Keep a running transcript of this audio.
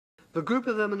The group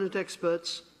of eminent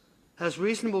experts has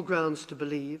reasonable grounds to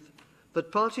believe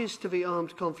that parties to the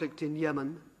armed conflict in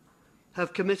Yemen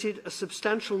have committed a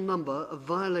substantial number of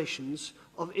violations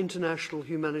of international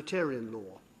humanitarian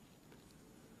law,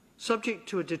 subject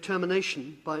to a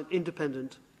determination by an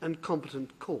independent and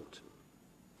competent court.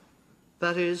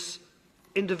 That is,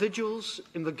 individuals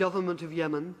in the government of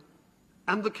Yemen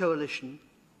and the coalition,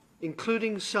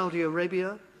 including Saudi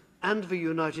Arabia and the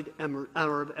United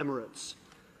Arab Emirates,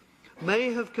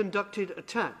 may have conducted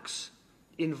attacks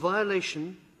in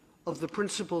violation of the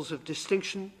principles of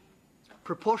distinction,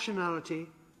 proportionality,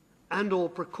 and/or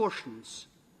precautions,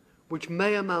 which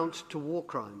may amount to war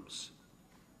crimes,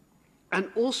 and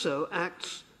also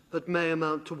acts that may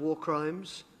amount to war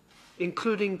crimes,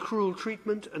 including cruel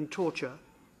treatment and torture,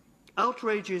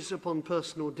 outrages upon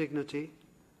personal dignity,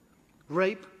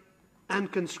 rape,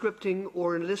 and conscripting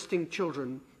or enlisting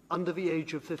children under the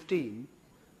age of 15,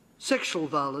 sexual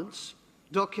violence,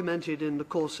 documented in the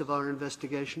course of our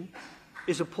investigation,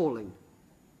 is appalling.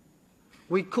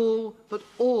 We call that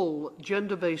all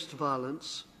gender-based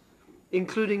violence,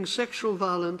 including sexual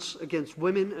violence against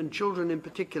women and children in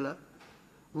particular,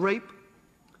 rape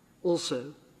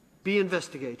also, be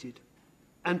investigated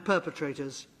and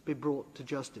perpetrators be brought to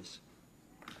justice.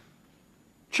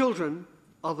 Children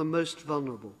are the most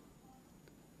vulnerable.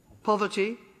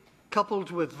 Poverty,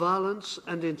 coupled with violence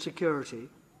and insecurity,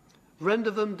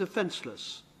 render them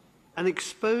defenceless and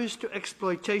exposed to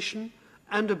exploitation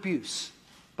and abuse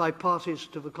by parties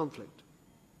to the conflict.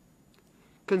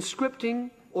 Conscripting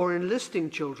or enlisting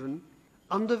children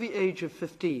under the age of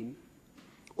 15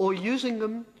 or using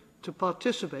them to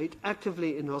participate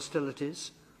actively in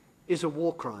hostilities is a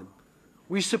war crime.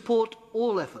 We support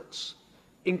all efforts,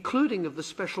 including of the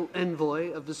Special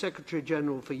Envoy of the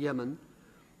Secretary-General for Yemen,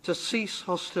 to cease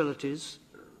hostilities,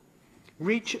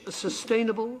 reach a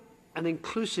sustainable and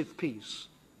inclusive peace,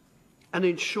 and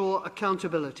ensure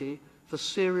accountability for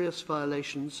serious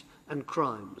violations and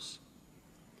crimes.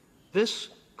 This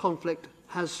conflict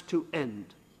has to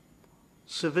end.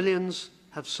 Civilians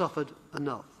have suffered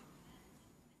enough.